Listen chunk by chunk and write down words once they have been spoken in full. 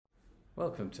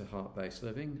Welcome to Heart-Based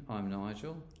Living. I'm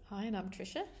Nigel, Hi, and I'm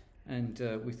Tricia. and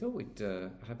we thought we'd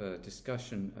have a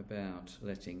discussion about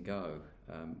letting go.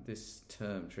 This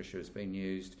term, Tricia, has been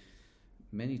used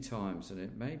many times, and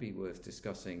it may be worth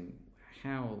discussing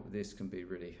how this can be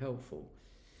really helpful.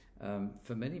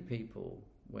 For many people,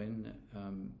 when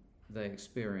they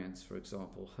experience, for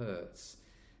example, hurts,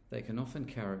 they can often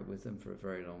carry it with them for a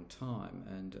very long time,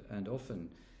 and often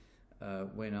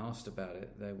when asked about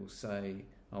it, they will say,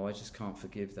 "Oh, I just can't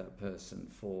forgive that person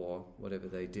for whatever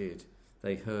they did.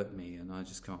 They hurt me, and I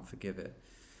just can't forgive it."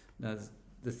 Now,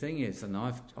 the thing is, and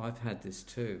I've had this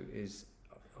too, is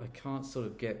I can't sort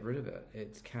of get rid of it.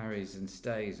 It carries and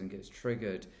stays and gets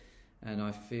triggered, and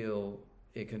I feel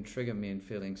it can trigger me in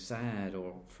feeling sad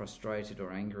or frustrated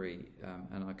or angry,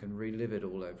 and I can relive it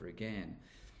all over again.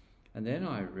 And then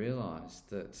I realised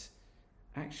that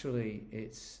actually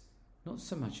it's not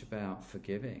so much about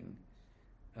forgiving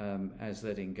as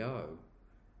letting go.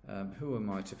 Who am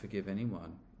I to forgive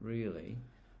anyone, really?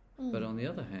 But on the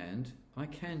other hand, I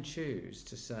can choose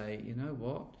to say, you know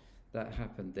what, that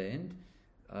happened then,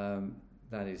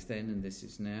 that is then and this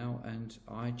is now, and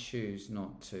I choose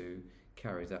not to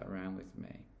carry that around with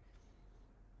me.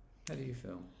 How do you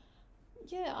feel?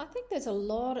 Yeah, I think there's a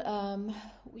lot,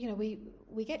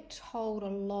 we get told a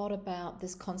lot about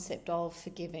this concept of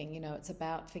forgiving, it's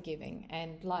about forgiving.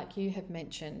 And like you have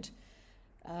mentioned,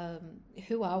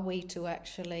 who are we to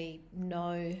actually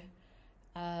know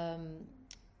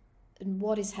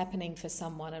what is happening for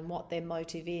someone and what their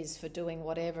motive is for doing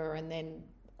whatever and then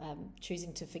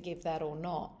choosing to forgive that or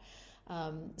not.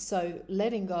 So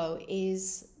letting go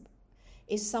is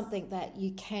something that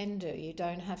you can do. You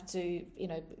don't have to,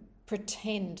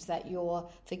 pretend that you're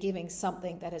forgiving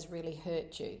something that has really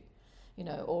hurt you,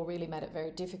 or really made it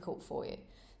very difficult for you.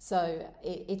 So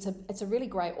it's a really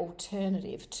great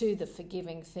alternative to the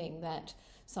forgiving thing that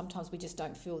sometimes we just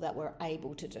don't feel that we're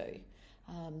able to do.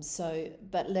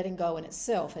 But letting go in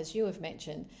itself, as you have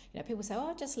mentioned, people say,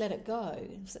 "Oh, just let it go."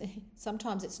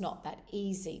 Sometimes it's not that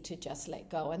easy to just let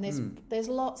go, and there's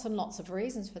lots and lots of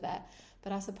reasons for that.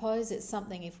 But I suppose it's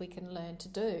something, if we can learn to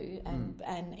do,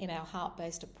 and in our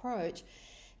heart-based approach,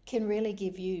 can really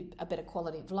give you a better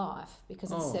quality of life,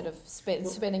 because instead of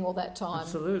spending all that time.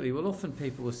 Absolutely. Well, often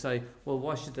people will say, "Well,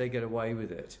 why should they get away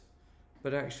with it?"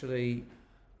 But actually,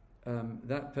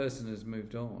 that person has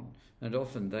moved on, and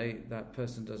often that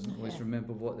person doesn't always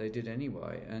remember what they did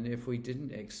anyway. And if we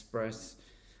didn't express,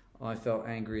 "I felt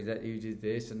angry that you did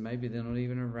this," and maybe they're not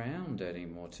even around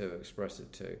anymore to express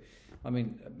it to. I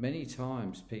mean, many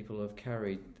times people have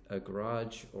carried a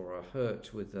grudge or a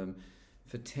hurt with them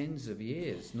for tens of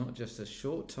years, not just a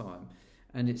short time,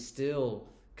 and it still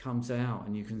comes out,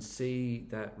 and you can see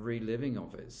that reliving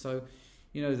of it. So,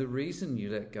 the reason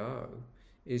you let go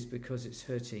is because it's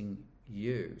hurting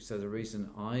you. So the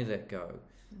reason I let go,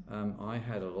 I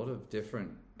had a lot of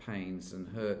different pains and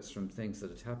hurts from things that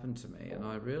had happened to me, and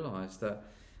I realised that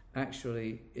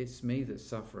actually it's me that's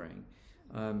suffering.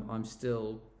 I'm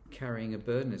still carrying a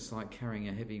burden. It's like carrying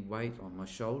a heavy weight on my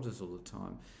shoulders all the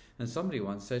time. And somebody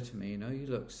once said to me, "You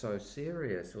look so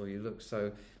serious," or "You look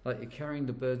so like you're carrying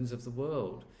the burdens of the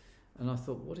world." And I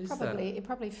thought, what is that? It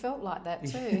probably felt like that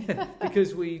too.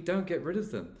 Because we don't get rid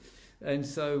of them. And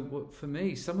so for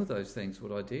me, some of those things,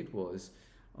 what I did was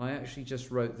I actually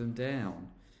just wrote them down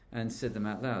and said them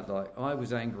out loud. Like, I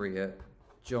was angry at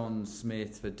John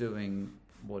Smith for doing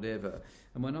whatever.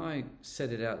 And when I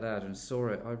said it out loud and saw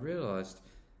it, I realised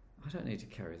I don't need to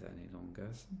carry that any longer.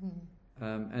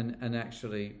 And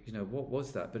actually, what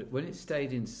was that? But when it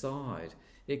stayed inside,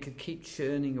 it could keep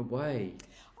churning away.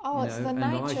 It's the nature. And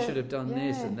I should have done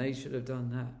this, and they should have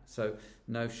done that. So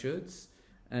no shoulds,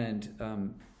 and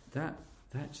that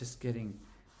just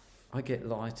I get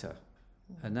lighter,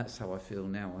 and that's how I feel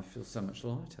now. I feel so much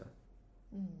lighter.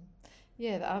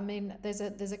 Yeah, I mean, there's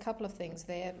a couple of things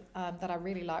there that I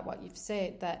really like what you've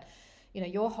said, that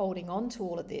you're holding on to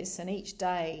all of this, and each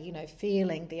day,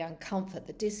 feeling the uncomfort,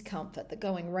 the discomfort, the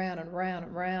going round and round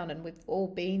and round, and we've all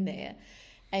been there.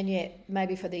 And yet,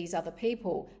 maybe for these other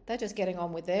people, they're just getting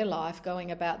on with their life,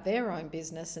 going about their own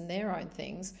business and their own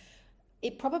things.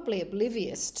 It probably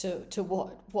oblivious to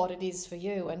what it is for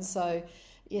you. And so,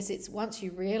 yes, it's once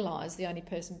you realise the only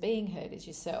person being hurt is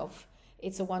yourself,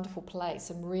 it's a wonderful place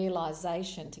and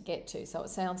realisation to get to. So it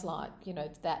sounds like,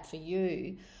 that for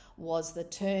you was the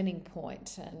turning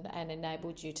point and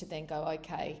enabled you to then go,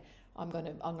 okay, I'm going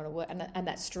to work. And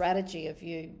that strategy of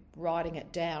you writing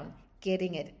it down,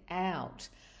 getting it out,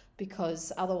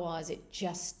 because otherwise it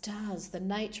just does. The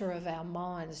nature of our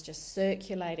minds just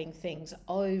circulating things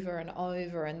over and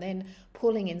over and then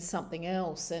pulling in something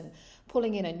else and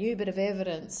pulling in a new bit of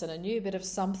evidence and a new bit of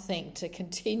something to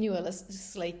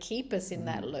continuously keep us in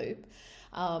that loop.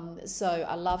 So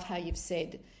I love how you've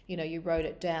said, you wrote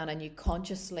it down and you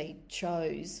consciously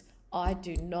chose, I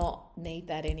do not need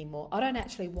that anymore. I don't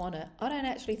actually want it. I don't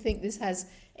actually think this has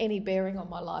any bearing on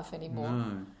my life anymore.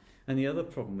 No. And the other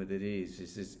problem with it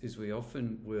is we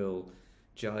often will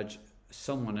judge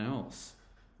someone else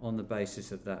on the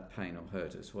basis of that pain or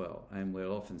hurt as well. And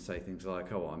we'll often say things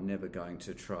like, oh, I'm never going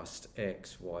to trust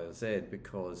X, Y, or Z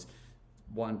because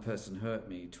one person hurt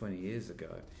me 20 years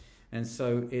ago. And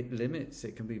so it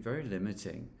can be very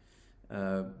limiting.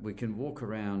 We can walk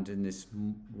around in this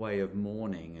way of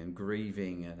mourning and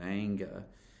grieving and anger.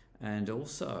 And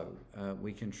also,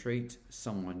 we can treat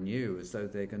someone new as though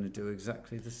they're going to do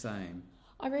exactly the same.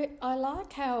 I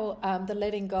like how the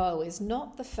letting go is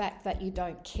not the fact that you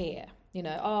don't care.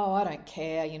 I don't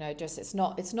care. It's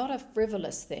not a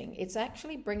frivolous thing. It's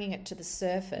actually bringing it to the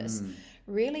surface,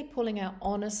 really pulling out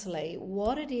honestly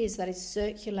what it is that is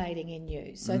circulating in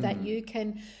you, so that you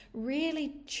can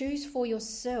really choose for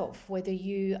yourself whether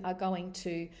you are going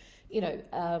to,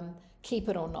 keep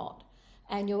it or not.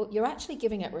 And you're actually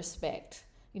giving it respect.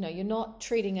 You're not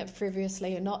treating it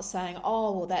frivolously. You're not saying,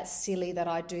 oh, well, that's silly that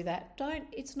I do that.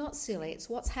 It's not silly. It's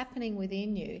what's happening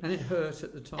within you. And it hurt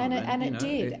at the time. And it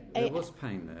did. There was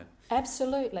pain there.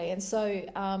 Absolutely. And so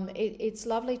it's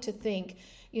lovely to think,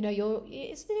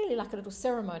 it's really like a little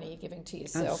ceremony you're giving to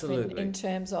yourself in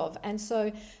terms of. And so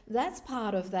that's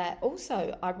part of that.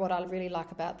 Also, what I really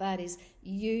like about that is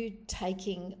you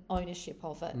taking ownership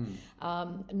of it.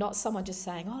 Not someone just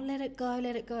saying, oh, let it go,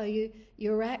 let it go.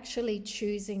 You're actually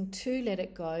choosing to let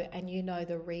it go, and you know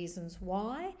the reasons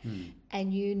why,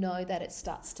 and you know that it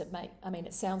starts to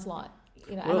it sounds like,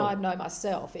 and I know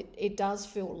myself, it does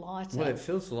feel lighter. Well, it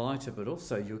feels lighter, but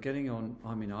also you're getting on.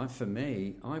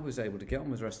 I was able to get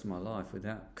on with the rest of my life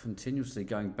without continuously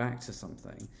going back to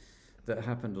something that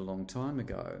happened a long time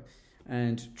ago,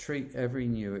 and treat every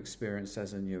new experience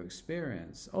as a new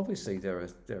experience. Obviously, there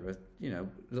are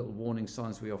little warning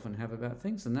signs we often have about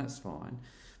things, and that's fine.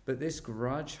 But this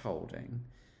grudge holding,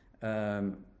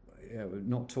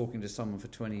 not talking to someone for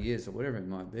 20 years or whatever it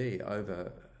might be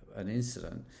over an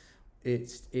incident.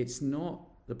 It's not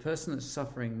the person that's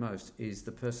suffering most is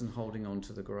the person holding on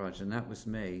to the grudge, and that was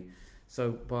me.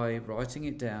 So by writing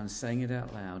it down, saying it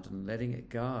out loud, and letting it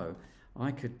go,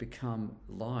 I could become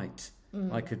light.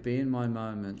 I could be in my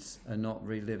moments and not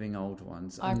reliving old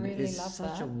ones. I really it's love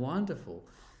such that. a wonderful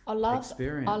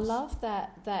experience. I love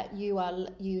that you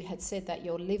had said that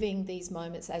you're living these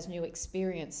moments as new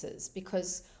experiences,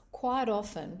 because quite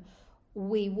often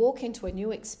we walk into a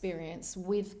new experience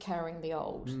with carrying the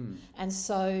old. And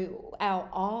so our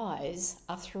eyes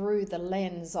are through the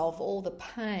lens of all the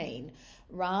pain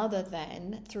rather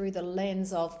than through the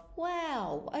lens of,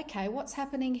 wow, okay, what's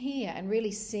happening here? And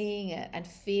really seeing it and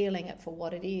feeling it for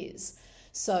what it is.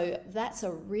 So that's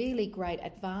a really great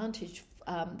advantage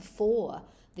for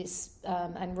this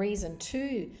and reason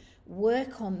to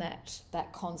work on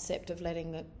that concept of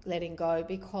letting go,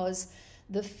 because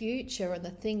the future and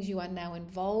the things you are now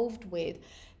involved with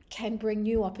can bring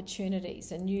new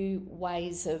opportunities and new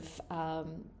ways of,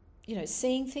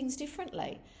 seeing things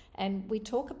differently. And we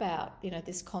talk about,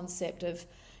 this concept of,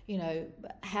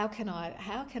 how can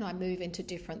I move into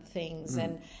different things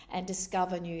and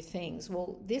discover new things?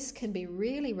 Well, this can be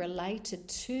really related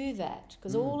to that,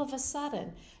 because all of a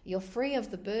sudden you're free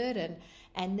of the burden,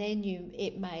 and then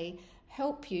it may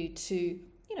help you to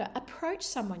approach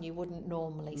someone you wouldn't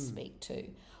normally speak to,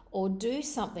 or do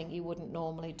something you wouldn't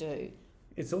normally do.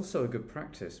 It's also a good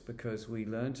practice because we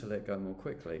learn to let go more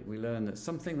quickly. We learn that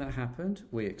something that happened,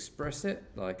 we express it,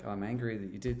 like I'm angry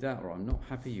that you did that, or I'm not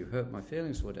happy you hurt my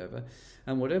feelings, whatever.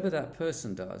 And whatever that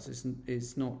person does,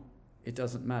 it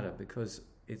doesn't matter, because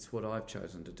it's what I've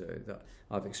chosen to do. That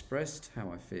I've expressed how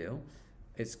I feel,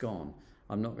 it's gone.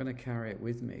 I'm not going to carry it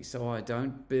with me. So I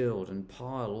don't build and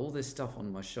pile all this stuff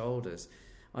on my shoulders.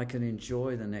 I can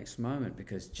enjoy the next moment,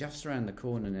 because just around the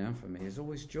corner now for me is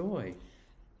always joy.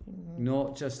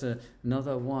 Not just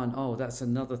another one, oh, that's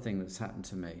another thing that's happened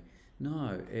to me.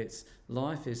 No,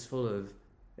 life is full of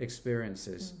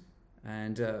experiences,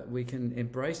 and we can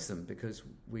embrace them because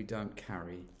we don't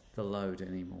carry the load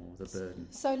anymore, the burden.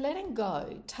 So letting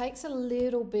go takes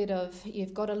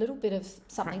you've got a little bit of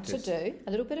something Practice. to do,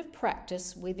 a little bit of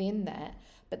practice within that,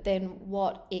 but then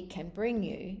what it can bring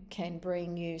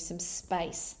you some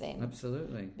space then.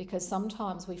 Absolutely. Because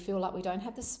sometimes we feel like we don't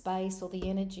have the space or the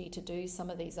energy to do some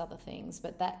of these other things,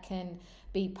 but that can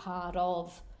be part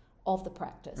of of the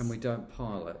practice. And we don't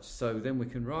pile it. So then we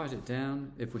can write it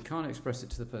down. If we can't express it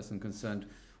to the person concerned,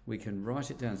 we can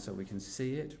write it down so we can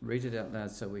see it, read it out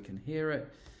loud so we can hear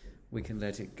it, we can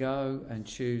let it go and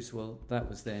choose, well, that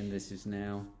was then, this is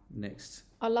now, next.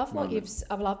 I love what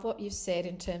you've said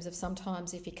in terms of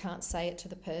sometimes if you can't say it to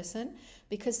the person,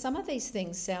 because some of these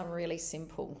things sound really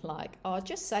simple, like, oh,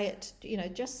 just say it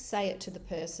to the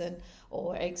person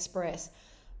or express.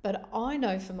 But I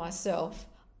know for myself,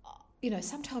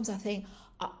 sometimes I think,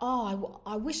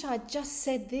 I wish I'd just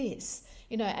said this,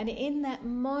 and in that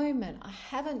moment, I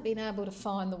haven't been able to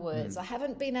find the words. I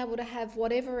haven't been able to have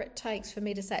whatever it takes for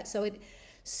me to say it. So it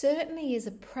certainly is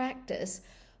a practice,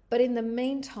 but in the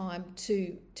meantime,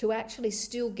 to actually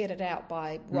still get it out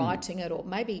by writing it, or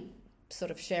maybe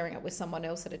sort of sharing it with someone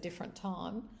else at a different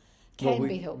time, can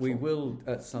be helpful. We will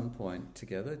at some point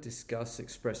together discuss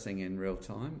expressing in real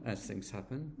time as things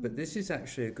happen, but this is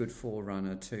actually a good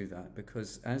forerunner to that,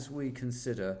 because as we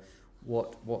consider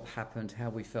what happened, how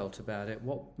we felt about it,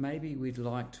 what maybe we'd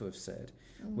like to have said,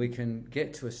 we can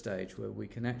get to a stage where we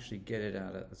can actually get it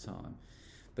out at the time.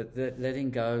 But letting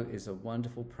go is a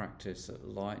wonderful practice at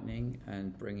lightening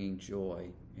and bringing joy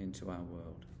into our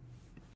world.